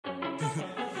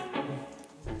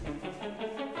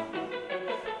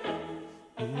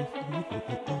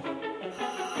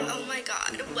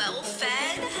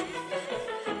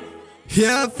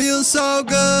Yeah, I feel so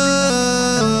good.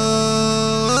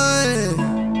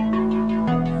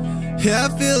 Yeah,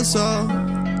 I feel so.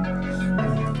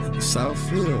 That's how I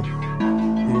feel.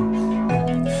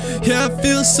 Yeah, I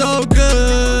feel so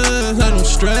good. I don't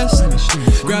stress.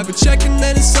 Grab a check and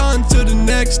then it's on to the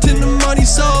next. And the money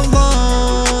so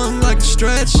long, like a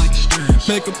stretch.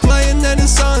 Make a play and then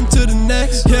it's on to the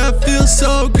next. Yeah, I feel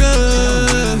so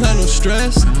good. I don't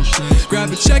stress.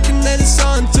 Grab a check and then it's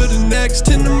on to the next.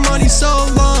 And the money so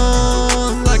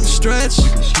long, like a stretch.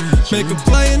 Make a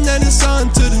play and then it's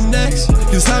on to the next.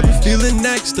 Cause I've been feeling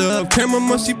next up. Grandma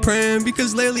must be praying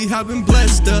because lately I've been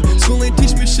blessed up. School ain't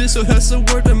teach me shit, so that's a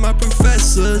word of my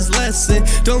professor's lesson.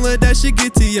 Don't let that shit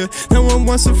get to you. No one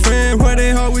wants a friend where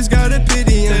they always gotta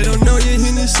pity. They don't know you're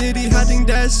in the city, I think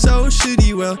that's so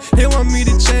shitty. Well, they want me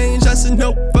to change, I said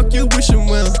no, fuck you wishing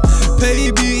well.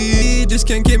 Baby, this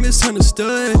can't get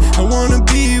misunderstood. I wanna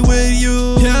be with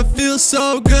you. Yeah, I feel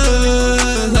so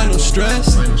good. I don't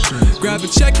stress. Grab a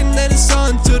check and then it's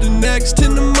on to the next.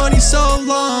 And the money so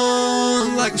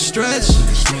long, like a stretch.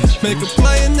 Make a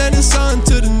play and then it's on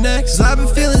to the next. I've been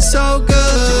feeling so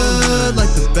good,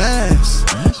 like the best.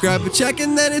 Grab a check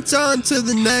and then it's on to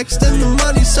the next. And the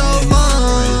money so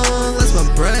long, that's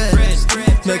my bread.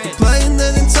 Make a play and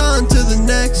then it's on to the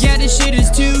next. Yeah, this shit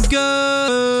is too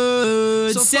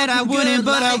good. Said I wouldn't,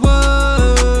 but I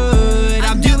would.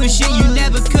 I'm doing shit you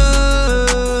never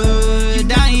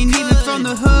could. I ain't even from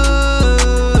the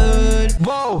hood.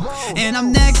 Whoa. And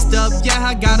I'm next up, yeah,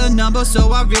 I got a number,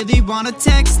 so I really wanna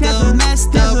text her.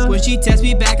 Messed up, when she texts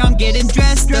me back, I'm getting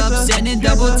dressed up. Sending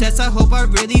double tests, I hope I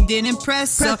really didn't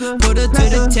press her. Put her to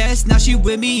the test, now she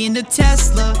with me in the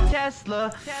Tesla.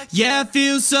 Yeah, I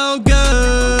feel so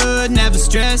good, never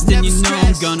stressed. And you know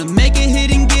I'm gonna make a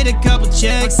hit and get a couple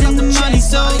checks. And the money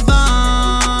so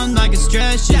long, like a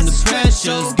stretch. And the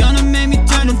pressure's gonna make me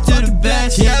turn into the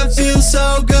best. Yeah, I feel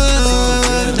so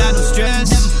good. I don't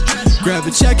stress. Grab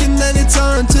a check and then it's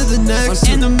on to the next.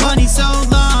 And the money so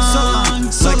long,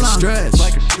 like a stretch.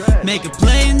 Make a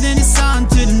play